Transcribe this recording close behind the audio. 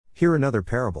Hear another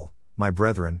parable, my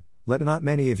brethren, let not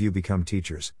many of you become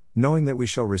teachers, knowing that we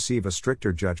shall receive a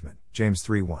stricter judgment. James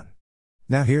 3:1.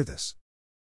 Now hear this.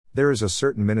 There is a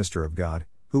certain minister of God,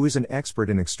 who is an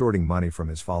expert in extorting money from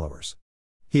his followers.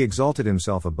 He exalted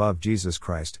himself above Jesus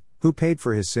Christ, who paid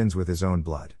for his sins with his own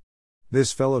blood.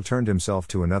 This fellow turned himself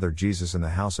to another Jesus in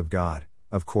the house of God,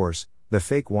 of course, the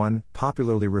fake one,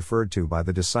 popularly referred to by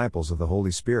the disciples of the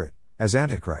Holy Spirit as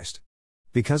Antichrist.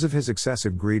 Because of his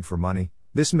excessive greed for money,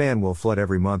 this man will flood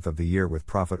every month of the year with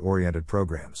profit-oriented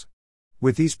programs.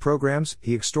 With these programs,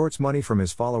 he extorts money from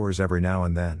his followers every now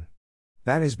and then.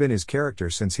 That has been his character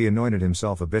since he anointed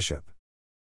himself a bishop.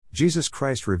 Jesus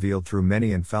Christ revealed through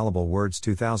many infallible words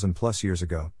 2,000 plus years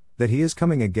ago, that he is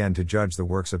coming again to judge the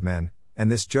works of men,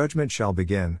 and this judgment shall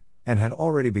begin, and had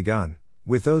already begun,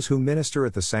 with those who minister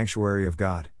at the sanctuary of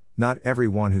God. Not every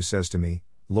one who says to me,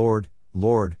 Lord,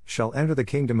 Lord, shall enter the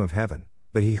kingdom of heaven,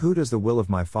 but he who does the will of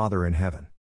my Father in heaven.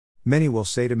 Many will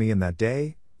say to me in that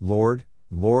day, Lord,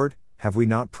 Lord, have we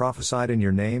not prophesied in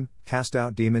your name, cast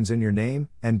out demons in your name,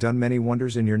 and done many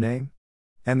wonders in your name?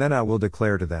 And then I will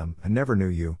declare to them, I never knew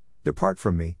you, depart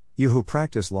from me, you who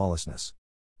practice lawlessness.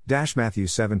 Matthew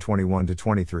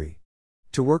 7:21-23.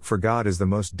 To work for God is the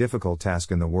most difficult task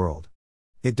in the world.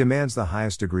 It demands the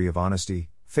highest degree of honesty,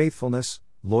 faithfulness,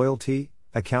 loyalty,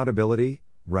 accountability,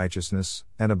 righteousness,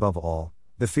 and above all,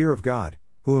 the fear of God,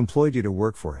 who employed you to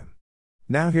work for him.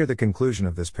 Now hear the conclusion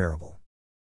of this parable.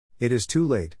 It is too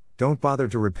late, don't bother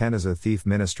to repent as a thief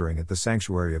ministering at the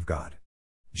sanctuary of God.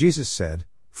 Jesus said,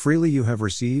 freely you have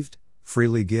received,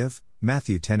 freely give,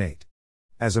 Matthew 10:8.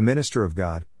 As a minister of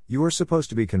God, you are supposed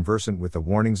to be conversant with the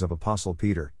warnings of Apostle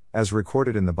Peter, as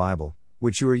recorded in the Bible,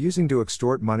 which you are using to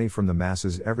extort money from the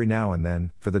masses every now and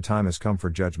then, for the time has come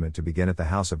for judgment to begin at the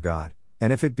house of God,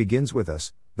 and if it begins with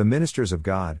us, the ministers of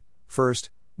God, first,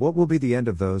 what will be the end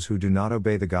of those who do not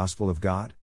obey the gospel of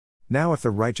God? Now if the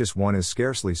righteous one is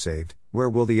scarcely saved, where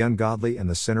will the ungodly and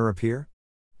the sinner appear?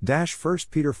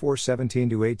 1 Peter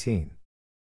 4:17-18.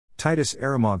 Titus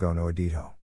Aramagono Edito.